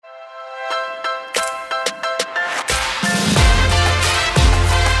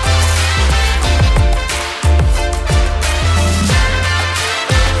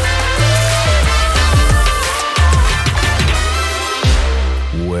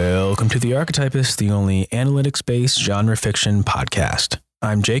Welcome to The Archetypist, the only analytics-based genre fiction podcast.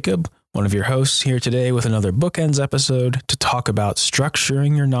 I'm Jacob, one of your hosts, here today with another Bookends episode to talk about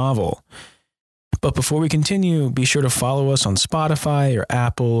structuring your novel. But before we continue, be sure to follow us on Spotify or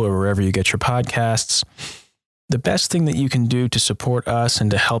Apple or wherever you get your podcasts. The best thing that you can do to support us and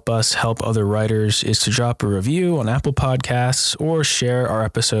to help us help other writers is to drop a review on Apple Podcasts or share our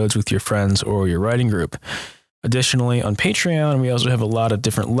episodes with your friends or your writing group. Additionally, on Patreon, we also have a lot of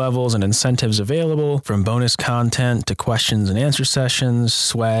different levels and incentives available, from bonus content to questions and answer sessions,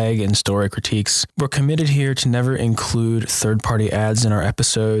 swag, and story critiques. We're committed here to never include third-party ads in our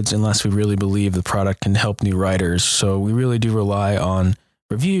episodes unless we really believe the product can help new writers. So we really do rely on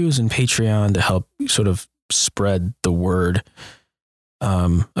reviews and Patreon to help sort of spread the word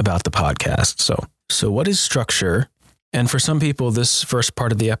about the podcast. So what is structure? And for some people, this first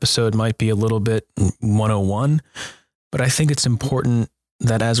part of the episode might be a little bit 101, but I think it's important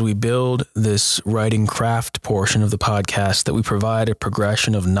that as we build this writing craft portion of the podcast, that we provide a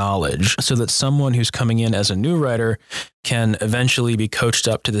progression of knowledge so that someone who's coming in as a new writer can eventually be coached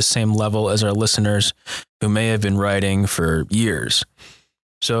up to the same level as our listeners who may have been writing for years.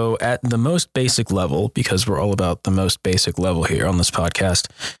 So at the most basic level, because we're all about the most basic level here on this podcast,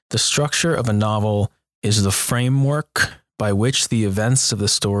 the structure of a novel is the framework by which the events of the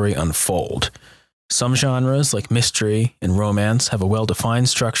story unfold. Some genres, like mystery and romance, have a well-defined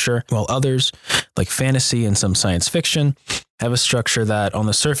structure, while others, like fantasy and some science fiction, have a structure that on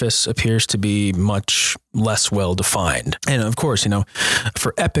the surface appears to be much less well-defined. And of course,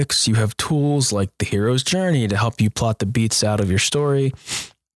 for epics, you have tools like the hero's journey to help you plot the beats out of your story.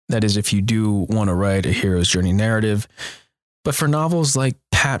 That is, if you do want to write a hero's journey narrative. But for novels like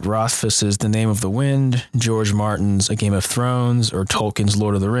Pat Rothfuss's The Name of the Wind, George Martin's A Game of Thrones, or Tolkien's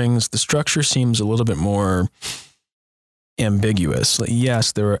Lord of the Rings, the structure seems a little bit more ambiguous.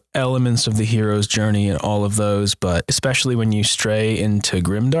 Yes, there are elements of the hero's journey in all of those, but especially when you stray into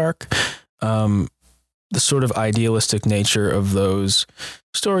grimdark, the sort of idealistic nature of those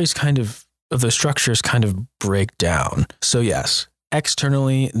stories of those structures kind of break down. So yes,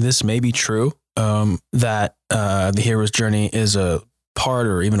 externally, this may be true. That the hero's journey is a part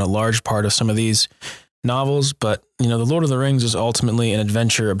or even a large part of some of these novels. But, The Lord of the Rings is ultimately an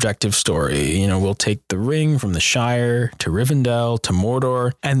adventure objective story. We'll take the ring from the Shire to Rivendell to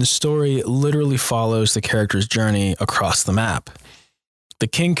Mordor, and the story literally follows the character's journey across the map. The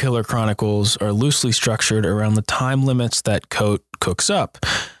Kingkiller Chronicles are loosely structured around the time limits that Coat cooks up.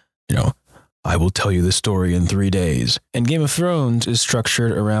 I will tell you the story in 3 days. And Game of Thrones is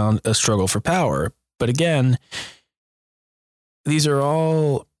structured around a struggle for power. But again, these are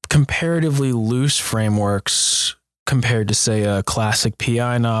all comparatively loose frameworks compared to, say, a classic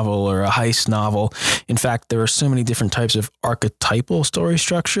PI novel or a heist novel. In fact, there are so many different types of archetypal story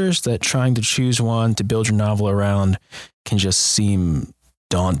structures that trying to choose one to build your novel around can just seem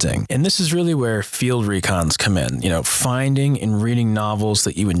daunting. And this is really where field recons come in. Finding and reading novels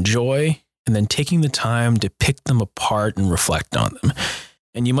that you enjoy, and then taking the time to pick them apart and reflect on them.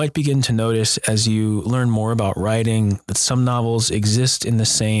 And you might begin to notice as you learn more about writing that some novels exist in the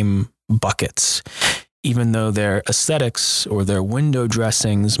same buckets, even though their aesthetics or their window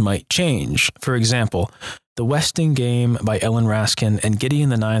dressings might change. For example, The Westing Game by Ellen Raskin and Gideon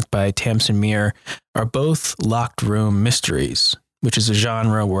the Ninth by Tamsin Muir are both locked room mysteries, which is a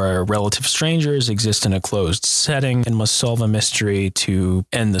genre where relative strangers exist in a closed setting and must solve a mystery to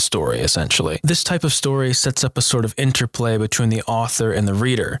end the story, essentially. This type of story sets up a sort of interplay between the author and the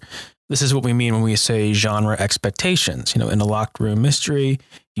reader. This is what we mean when we say genre expectations. In a locked room mystery,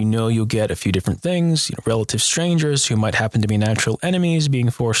 you'll get a few different things, relative strangers who might happen to be natural enemies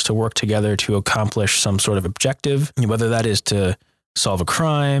being forced to work together to accomplish some sort of objective, whether that is to solve a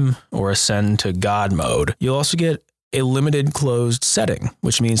crime or ascend to God mode. You'll also get a limited closed setting,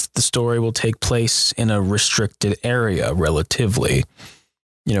 which means that the story will take place in a restricted area relatively.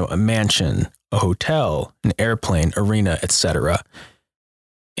 A mansion, a hotel, an airplane, arena, etc.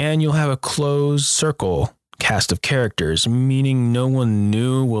 And you'll have a closed circle cast of characters, meaning no one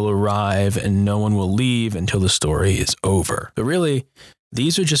new will arrive and no one will leave until the story is over. But really,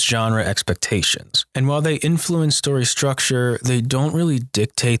 these are just genre expectations. And while they influence story structure, they don't really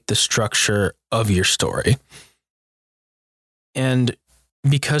dictate the structure of your story. And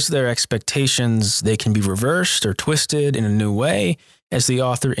because they're expectations, they can be reversed or twisted in a new way as the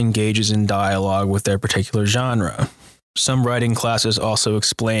author engages in dialogue with their particular genre. Some writing classes also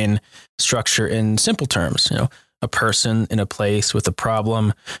explain structure in simple terms. a person in a place with a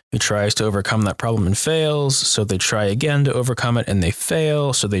problem who tries to overcome that problem and fails. So they try again to overcome it and they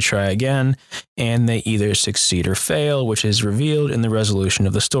fail. So they try again and they either succeed or fail, which is revealed in the resolution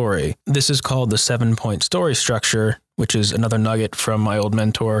of the story. This is called the 7-point story structure, which is another nugget from my old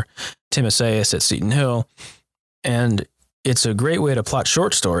mentor, Tim Assayas at Seton Hill. And it's a great way to plot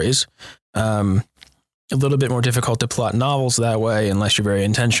short stories. A little bit more difficult to plot novels that way unless you're very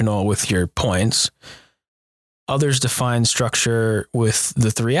intentional with your points. Others define structure with the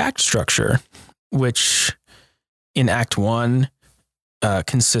 3-act structure, which in Act 1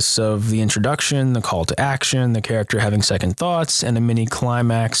 consists of the introduction, the call to action, the character having second thoughts, and a mini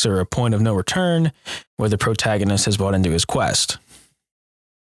climax or a point of no return where the protagonist has bought into his quest.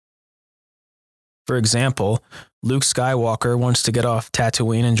 For example, Luke Skywalker wants to get off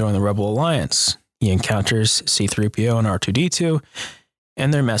Tatooine and join the Rebel Alliance. He encounters C-3PO and R2-D2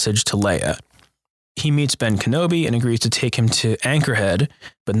 and their message to Leia. He meets Ben Kenobi and agrees to take him to Anchorhead,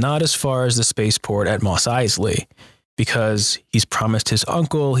 but not as far as the spaceport at Mos Eisley, because he's promised his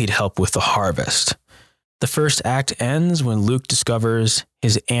uncle he'd help with the harvest. The first act ends when Luke discovers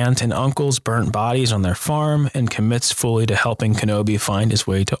his aunt and uncle's burnt bodies on their farm and commits fully to helping Kenobi find his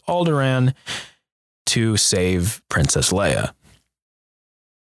way to Alderaan to save Princess Leia.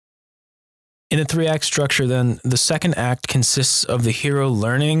 In a 3-act structure, then, the second act consists of the hero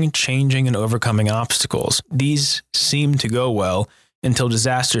learning, changing, and overcoming obstacles. These seem to go well until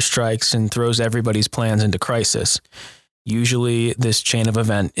disaster strikes and throws everybody's plans into crisis. Usually, this chain of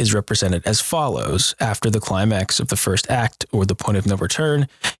event is represented as follows. After the climax of the first act, or the point of no return,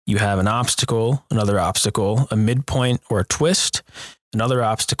 you have an obstacle, another obstacle, a midpoint or a twist, another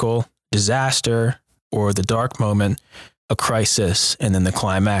obstacle, disaster, or the dark moment, a crisis, and then the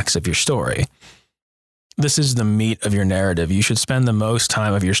climax of your story. This is the meat of your narrative. You should spend the most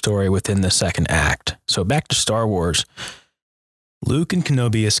time of your story within the second act. So back to Star Wars. Luke and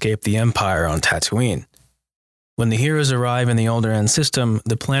Kenobi escape the Empire on Tatooine. When the heroes arrive in the Alderaan system,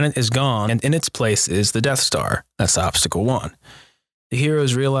 the planet is gone, and in its place is the Death Star. That's obstacle 1. The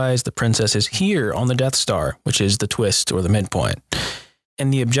heroes realize the princess is here on the Death Star, which is the twist or the midpoint.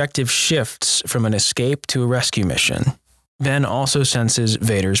 And the objective shifts from an escape to a rescue mission. Ben also senses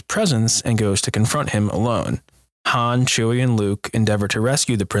Vader's presence and goes to confront him alone. Han, Chewie, and Luke endeavor to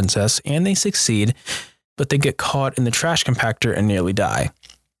rescue the princess, and they succeed, but they get caught in the trash compactor and nearly die.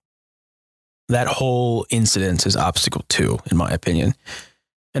 That whole incident is obstacle 2, in my opinion,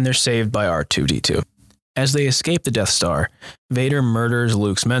 and they're saved by R2-D2. As they escape the Death Star, Vader murders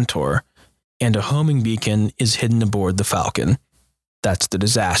Luke's mentor, and a homing beacon is hidden aboard the Falcon. That's the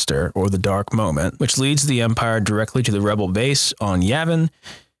disaster, or the dark moment, which leads the Empire directly to the Rebel base on Yavin,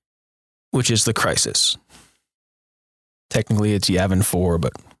 which is the crisis. Technically, it's Yavin 4,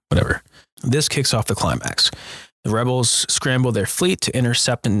 but whatever. This kicks off the climax. The Rebels scramble their fleet to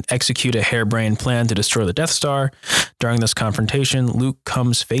intercept and execute a harebrained plan to destroy the Death Star. During this confrontation, Luke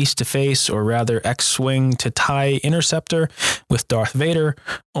comes face-to-face, or rather X-Wing to TIE Interceptor, with Darth Vader,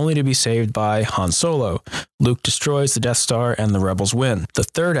 only to be saved by Han Solo. Luke destroys the Death Star and the Rebels win. The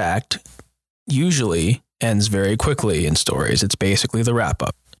third act usually ends very quickly in stories. It's basically the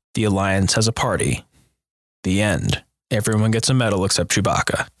wrap-up. The Alliance has a party. The end. Everyone gets a medal except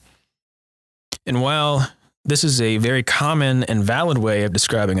Chewbacca. And while this is a very common and valid way of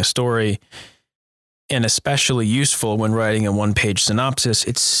describing a story, and especially useful when writing a one-page synopsis,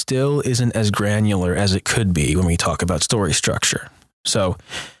 it still isn't as granular as it could be when we talk about story structure. So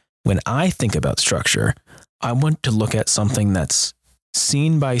when I think about structure, I want to look at something that's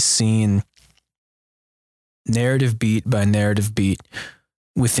scene by scene, narrative beat by narrative beat,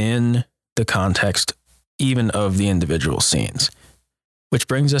 within the context even of the individual scenes. Which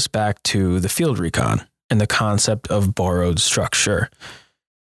brings us back to the field recon and the concept of borrowed structure.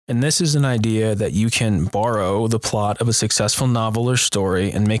 And this is an idea that you can borrow the plot of a successful novel or story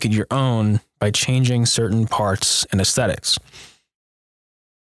and make it your own by changing certain parts and aesthetics.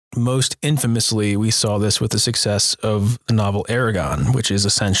 Most infamously, we saw this with the success of the novel Eragon, which is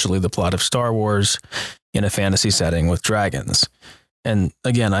essentially the plot of Star Wars in a fantasy setting with dragons. And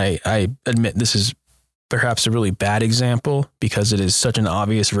again, I admit this is perhaps a really bad example because it is such an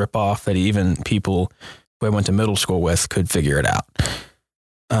obvious ripoff that even people who I went to middle school with could figure it out.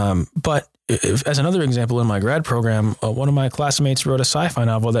 But as another example, in my grad program, one of my classmates wrote a sci-fi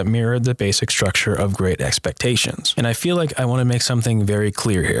novel that mirrored the basic structure of Great Expectations. And I feel like I want to make something very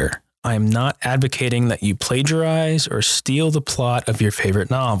clear here. I am not advocating that you plagiarize or steal the plot of your favorite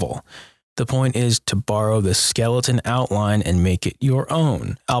novel. The point is to borrow the skeleton outline and make it your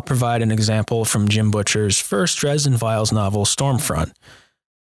own. I'll provide an example from Jim Butcher's first Dresden Files novel, Stormfront.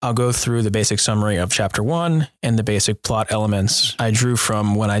 I'll go through the basic summary of chapter 1 and the basic plot elements I drew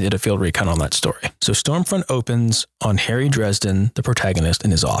from when I did a field recon on that story. So Stormfront opens on Harry Dresden, the protagonist, in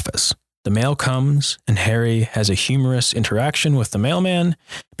his office. The mail comes, and Harry has a humorous interaction with the mailman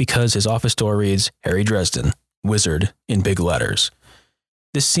because his office door reads, Harry Dresden, Wizard, in big letters.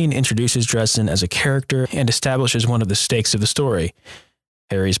 This scene introduces Dresden as a character and establishes one of the stakes of the story.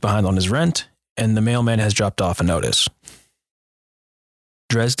 Harry's behind on his rent, and the mailman has dropped off a notice.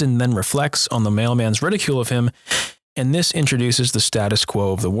 Dresden then reflects on the mailman's ridicule of him, and this introduces the status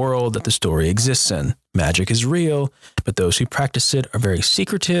quo of the world that the story exists in. Magic is real, but those who practice it are very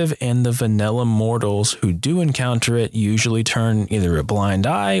secretive, and the vanilla mortals who do encounter it usually turn either a blind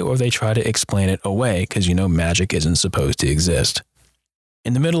eye or they try to explain it away because magic isn't supposed to exist.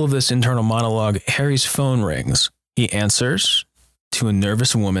 In the middle of this internal monologue, Harry's phone rings. He answers to a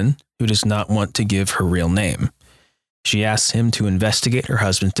nervous woman who does not want to give her real name. She asks him to investigate her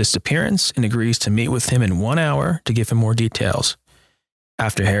husband's disappearance and agrees to meet with him in 1 hour to give him more details.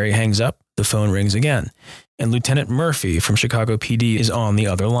 After Harry hangs up, the phone rings again, and Lieutenant Murphy from Chicago PD is on the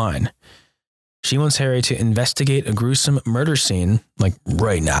other line. She wants Harry to investigate a gruesome murder scene, like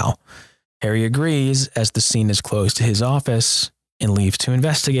right now. Harry agrees as the scene is close to his office and leaves to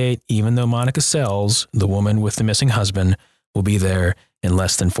investigate, even though Monica Sells, the woman with the missing husband, will be there in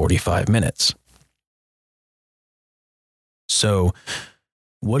less than 45 minutes. So,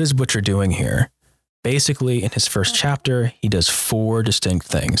 what is Butcher doing here? Basically, in his first chapter, he does 4 distinct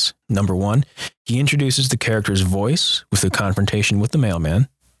things. Number 1, he introduces the character's voice with the confrontation with the mailman.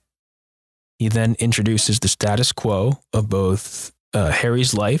 He then introduces the status quo of both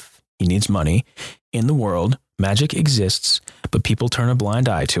Harry's life, he needs money, in the world, magic exists, but people turn a blind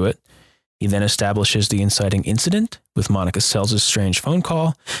eye to it. He then establishes the inciting incident with Monica Sells' strange phone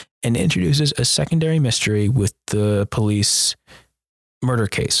call and introduces a secondary mystery with the police murder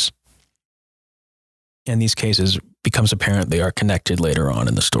case. And these cases becomes apparent they are connected later on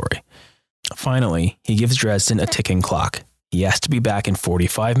in the story. Finally, he gives Dresden a ticking clock. He has to be back in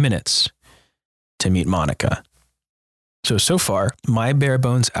 45 minutes to meet Monica. So far, my bare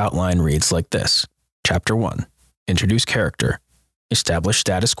bones outline reads like this. Chapter 1, introduce character. Establish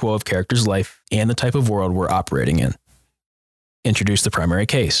status quo of character's life and the type of world we're operating in. Introduce the primary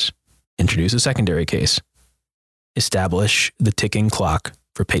case. Introduce a secondary case. Establish the ticking clock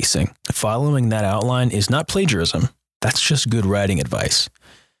for pacing. Following that outline is not plagiarism. That's just good writing advice.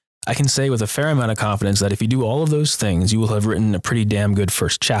 I can say with a fair amount of confidence that if you do all of those things, you will have written a pretty damn good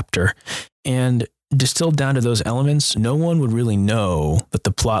first chapter. And distilled down to those elements, no one would really know that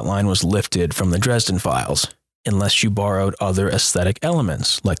the plot line was lifted from the Dresden Files, unless you borrowed other aesthetic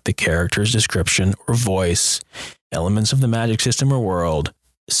elements like the character's description or voice, elements of the magic system or world,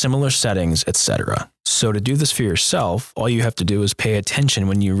 similar settings, etc. So to do this for yourself, all you have to do is pay attention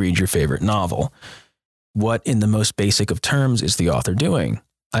when you read your favorite novel. What, in the most basic of terms, is the author doing?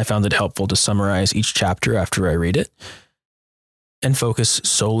 I found it helpful to summarize each chapter after I read it and focus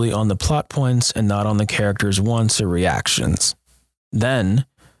solely on the plot points and not on the character's wants or reactions. Then,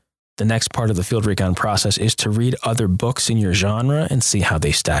 the next part of the field recon process is to read other books in your genre and see how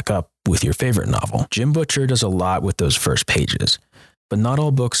they stack up with your favorite novel. Jim Butcher does a lot with those first pages, but not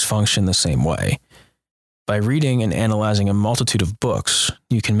all books function the same way. By reading and analyzing a multitude of books,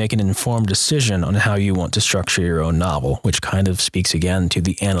 you can make an informed decision on how you want to structure your own novel, which kind of speaks again to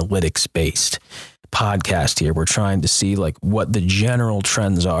the analytics-based podcast here. We're trying to see what the general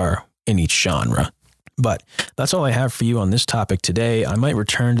trends are in each genre. But that's all I have for you on this topic today. I might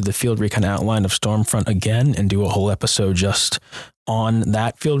return to the field recon outline of Stormfront again and do a whole episode just on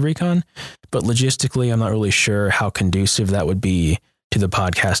that field recon. But logistically, I'm not really sure how conducive that would be to the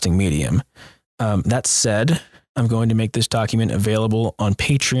podcasting medium. That said, I'm going to make this document available on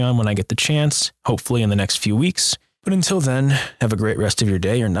Patreon when I get the chance, hopefully in the next few weeks. But until then, have a great rest of your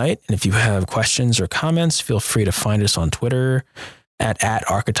day or night. And if you have questions or comments, feel free to find us on Twitter at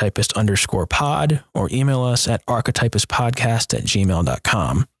archetypist_pod or email us at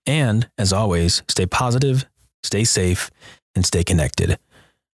archetypistpodcast@gmail.com. And as always, stay positive, stay safe, and stay connected.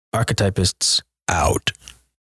 Archetypists out.